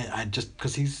 and I just,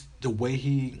 because he's the way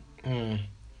he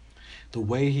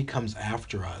comes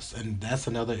after us, and that's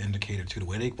another indicator too. The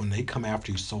way when they come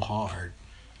after you so hard,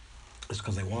 it's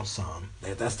because they want some.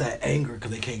 That's that anger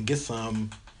because they can't get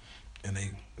some, and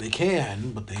they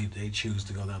can, but they choose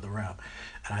to go the other route,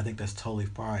 and I think that's totally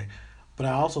fine. But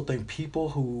I also think people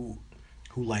who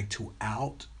like to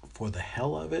out for the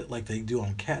hell of it, like they do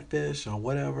on Catfish or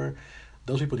whatever,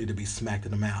 those people need to be smacked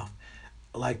in the mouth.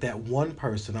 Like that one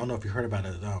person, I don't know if you heard about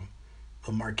it,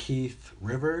 Markeith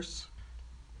Rivers.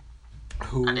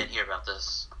 I didn't hear about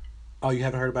this. Oh, you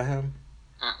haven't heard about him?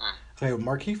 Mm-mm. Okay,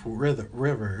 Markeith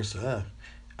Rivers is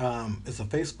a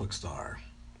Facebook star,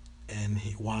 and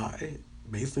why?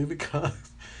 Basically because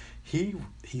he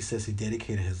says he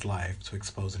dedicated his life to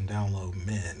expose and download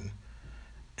men,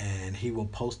 and he will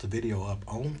post a video up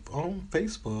on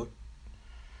Facebook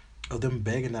of them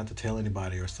begging not to tell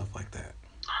anybody or stuff like that.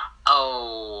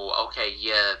 Oh, okay,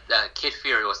 yeah. Kid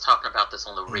Fury was talking about this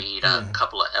on the read a Yeah.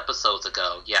 couple of episodes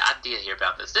ago. Yeah, I did hear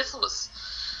about this. This was,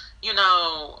 you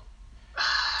know,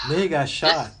 Then he got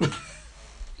shot.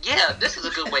 yeah, this is a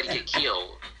good way to get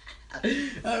killed.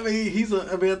 I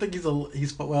mean, I think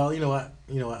he's. Well, you know what?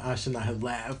 I should not have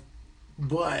laughed,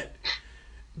 but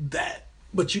that.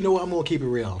 But you know what? I'm gonna keep it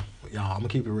real, y'all. I'm gonna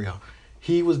keep it real.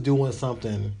 He was doing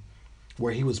something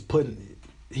where he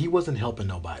wasn't helping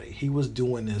nobody. He was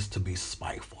doing this to be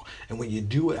spiteful. And when you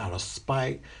do it out of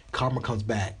spite, karma comes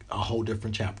back a whole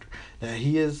different chapter. Now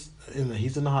he's in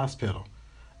the hospital.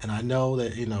 And I know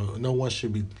that, no one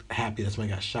should be happy that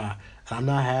somebody got shot. And I'm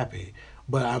not happy.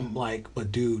 But I'm like,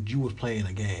 but dude, you was playing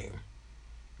a game.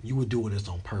 You were doing this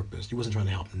on purpose. You wasn't trying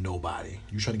to help nobody.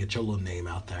 You were trying to get your little name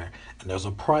out there. And there's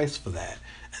a price for that.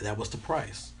 And that was the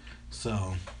price.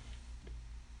 So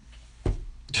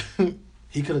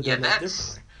he could have Yeah, done that that's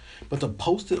differently. But to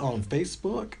post it on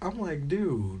Facebook, I'm like,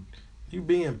 dude, you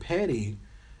being petty.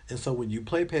 And so when you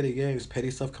play petty games,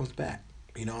 petty stuff comes back.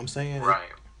 You know what I'm saying? right.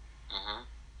 Hmm.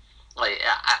 Like,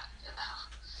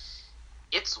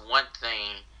 it's one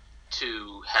thing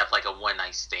to have like a one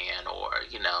night stand or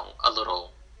a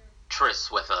little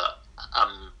tryst with a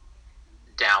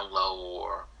down low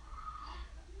or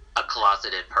a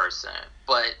closeted person,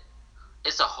 but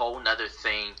it's a whole nother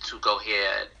thing to go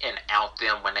ahead and out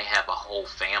them when they have a whole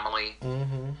family.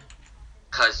 Mm-hmm.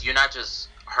 Because you're not just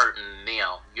hurting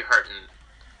them, you're hurting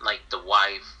like the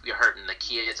wife, you're hurting the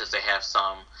kids if they have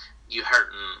some, you're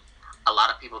hurting a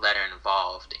lot of people that are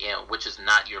involved in which is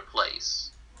not your place.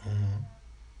 Mm-hmm.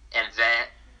 And that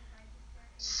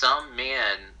some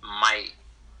men might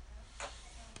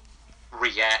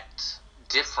react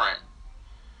different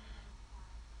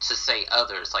to say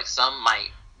others. Like some might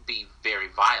be very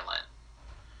violent.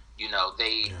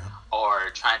 They Yeah. are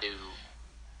trying to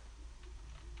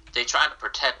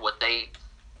protect what they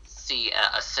see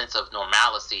a sense of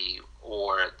normalcy,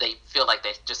 or they feel like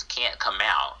they just can't come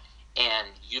out, and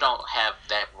you don't have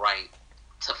that right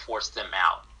to force them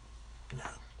out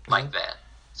like that,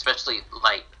 especially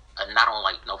like not on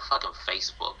like no fucking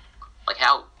Facebook. Like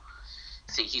how?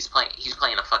 See, he's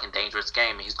playing a fucking dangerous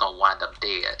game, and he's gonna wind up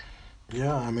dead.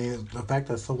 Yeah, I mean, the fact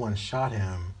that someone shot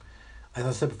him, as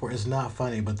I said before, it's not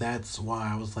funny, but that's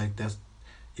why I was like, that's,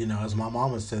 as my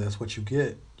mama said, that's what you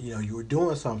get. You were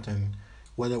doing something,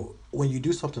 when you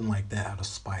do something like that out of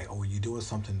spite, or you're doing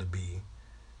something to be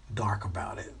dark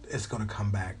about it, it's going to come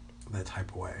back that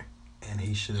type of way. And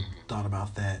he should have thought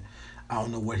about that. I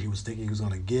don't know what he was thinking he was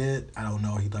going to get. I don't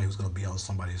know. He thought he was going to be on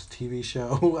somebody's TV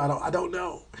show. I don't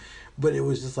know. But it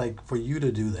was just like, for you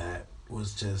to do that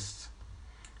was just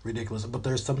ridiculous. But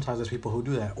there's people who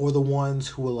do that, or the ones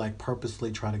who will like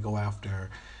purposely try to go after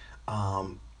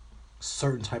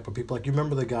certain type of people. Like, you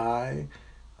remember the guy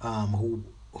who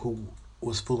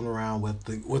was fooling around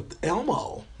with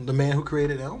Elmo, the man who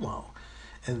created Elmo,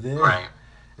 and then Right.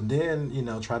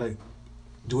 Try to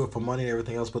do it for money and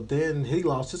everything else. But then he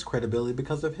lost his credibility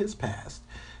because of his past.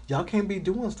 Y'all can't be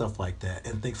doing stuff like that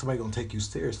and think somebody gonna take you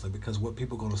seriously, because what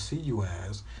people gonna see you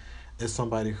as is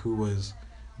somebody who was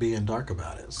being dark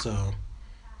about it. So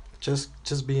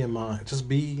just be in mind. Just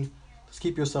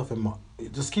keep yourself in mind.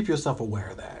 Just keep yourself aware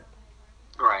of that.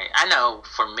 Right. I know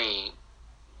for me,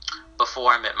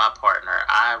 before I met my partner,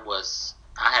 I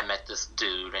had met this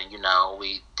dude, and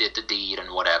we did the deed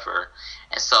and whatever.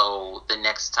 And so the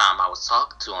next time I was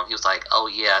talking to him, he was like, "Oh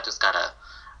yeah, I just gotta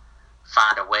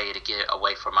find a way to get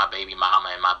away from my baby mama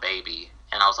and my baby."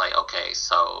 And I was like, "Okay,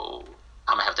 so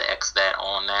I'm gonna have to X that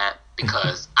on that,"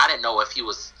 because I didn't know if he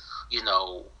was,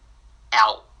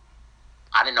 out.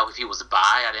 I didn't know if he was bi.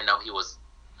 I didn't know he was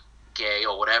gay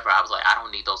or whatever. I was like, I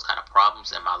don't need those kind of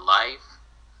problems in my life,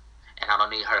 and I don't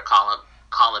need her calling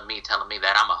me, telling me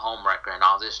that I'm a homewrecker and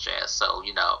all this jazz. So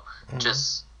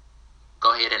just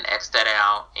go ahead and X that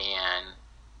out. And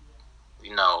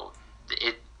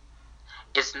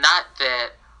it's not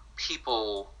that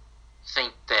people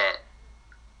think that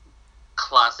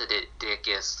closeted dick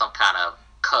is some kind of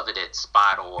coveted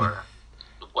spot or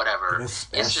whatever. It's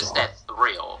It's just special. that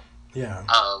thrill Yeah.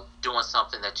 of doing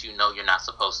something that you're not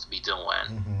supposed to be doing.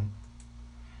 Mm-hmm.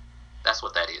 That's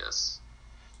what that is.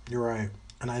 You're right,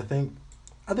 and I think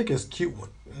it's cute.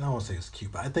 I don't want to say it's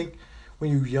cute, but I think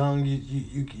when you're young,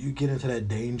 you get into that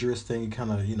dangerous thing. You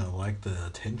kind of like the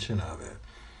attention of it.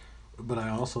 but I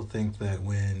also think that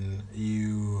when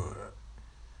you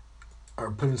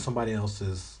are putting somebody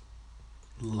else's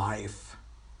life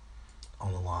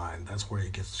on the line, that's where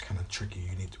it gets kind of tricky.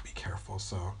 You need to be careful.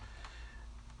 So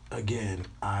again,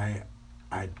 I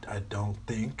don't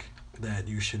think that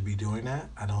you should be doing that.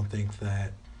 I don't think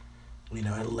that,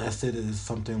 unless it is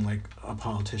something like a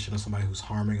politician or somebody who's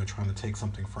harming or trying to take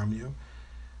something from you.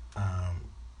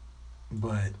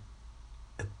 But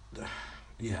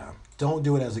yeah, don't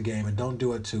do it as a game, and don't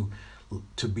do it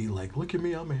to be like, look at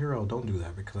me, I'm a hero. Don't do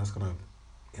that, because that's gonna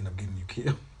end up getting you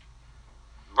killed.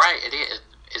 Right, it is.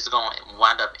 It's going to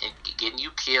wind up getting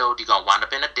you killed. You're going to wind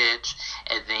up in a ditch,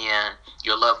 and then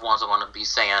your loved ones are going to be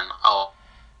saying, "Oh."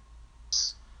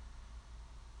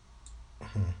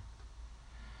 Mhm.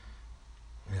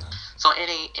 Yeah. So,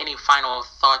 any final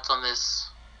thoughts on this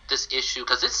issue?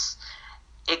 Because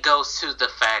it goes to the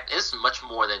fact it's much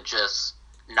more than just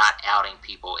not outing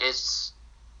people. It's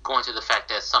going to the fact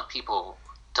that some people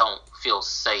don't feel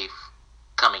safe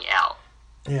coming out.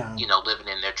 Yeah. Living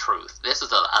in their truth. This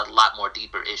is a lot more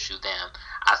deeper issue than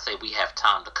I say we have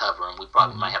time to cover, and we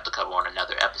probably might have to cover on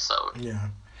another episode. Yeah.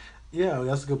 Yeah,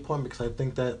 that's a good point, because I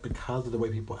think that because of the way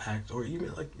people act, or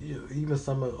even even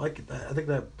some of, like, I think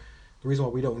that the reason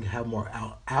why we don't have more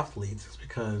athletes is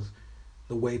because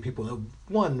the way people,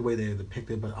 one, the way they're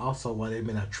depicted, but also why they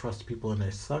may not trust people in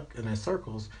their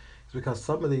circles, is because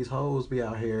some of these hoes be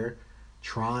out here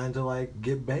trying to, like,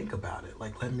 get bank about it.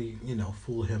 Like, let me,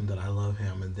 fool him that I love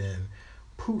him, and then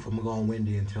poof, I'm gonna go on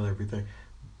Wendy and tell everything.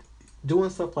 Doing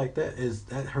stuff like that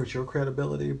hurts your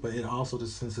credibility, but it also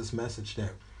just sends this message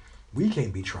that we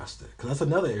can't be trusted. Because that's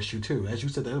another issue too. As you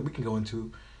said, that we can go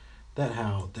into that,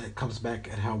 how that comes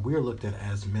back at how we're looked at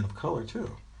as men of color too.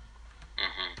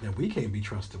 Mm-hmm. That we can't be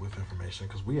trusted with information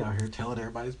because we out here telling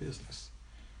everybody's business.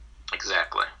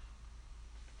 Exactly.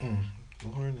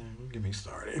 Lord, don't get me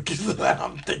started. Because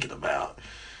I'm thinking about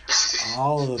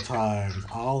all of the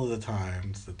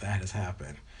times that has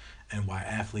happened, and why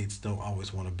athletes don't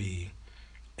always want to be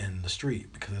in the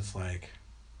street, because it's like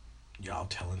y'all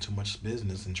telling too much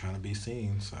business and trying to be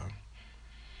seen. So,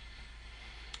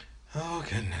 oh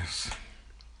goodness.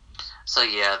 So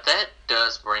yeah, that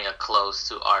does bring a close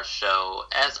to our show.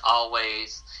 As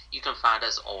always, you can find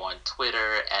us on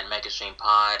Twitter at Megashine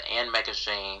Pod and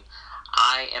Megashine.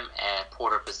 I am at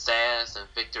Porter Pizzazz, and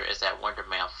Victor is at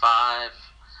Wonderman5.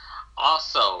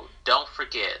 Also, don't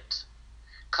forget,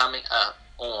 coming up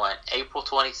on April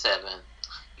 27th,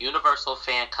 Universal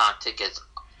FanCon tickets,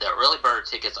 the early bird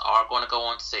tickets, are going to go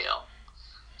on sale.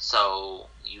 So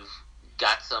you've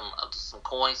got some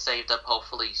coins saved up.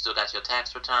 Hopefully, you still got your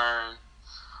tax return.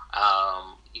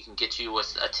 You can get you a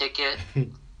ticket.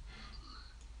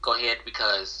 Go ahead,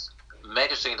 because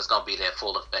Megashine is going to be there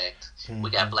full effect. Mm-hmm.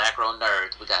 We got Black Row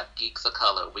Nerds. We got Geeks of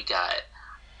Color. We got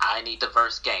I Need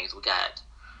Diverse Games. We got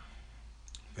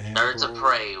Nerds of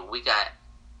Prey. We got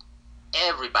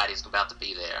everybody's about to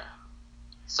be there.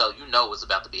 So it's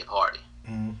about to be a party.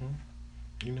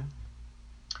 Mm-hmm.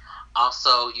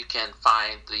 Also, you can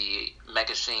find the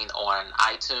Megashine on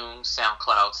iTunes,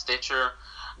 SoundCloud, Stitcher.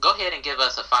 Go ahead and give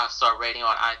us a 5-star rating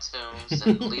on iTunes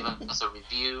and leave us a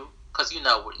review, because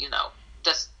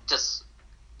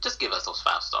just give us those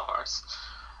 5 stars.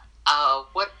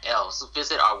 What else?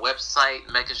 Visit our website,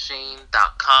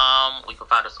 Megashine.com. You can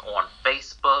find us on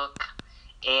Facebook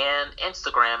and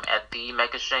Instagram at the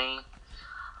Megashine.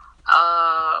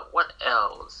 What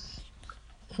else?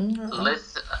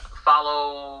 Let's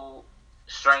follow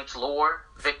Strange Lore,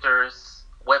 Victor's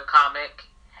webcomic.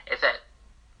 Is that,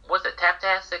 what's it,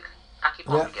 Taptastic? I keep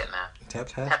on forgetting that.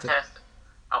 Taptastic.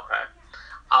 Okay.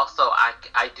 Also,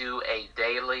 I do a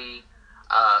daily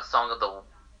song of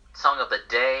the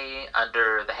day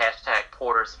under the hashtag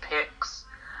Porter's Picks.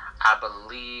 I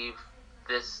believe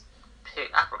this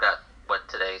pick, I forgot what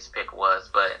today's pick was,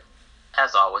 but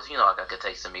as always, I got good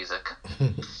taste in music.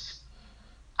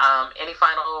 Any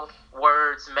final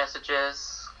words,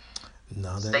 messages,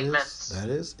 no, statements? That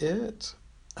is it.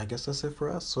 I guess that's it for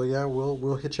us. So yeah,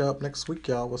 we'll hit you up next week,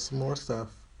 y'all, with some more stuff.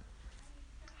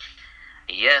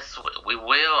 Yes, we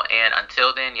will. And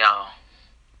until then, y'all,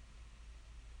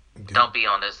 don't be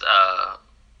on this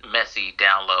messy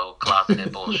download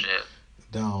closeted bullshit.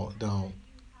 Don't.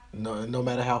 No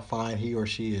matter how fine he or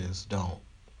she is, don't.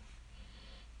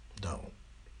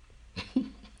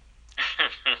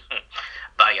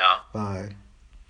 Bye, y'all. Bye.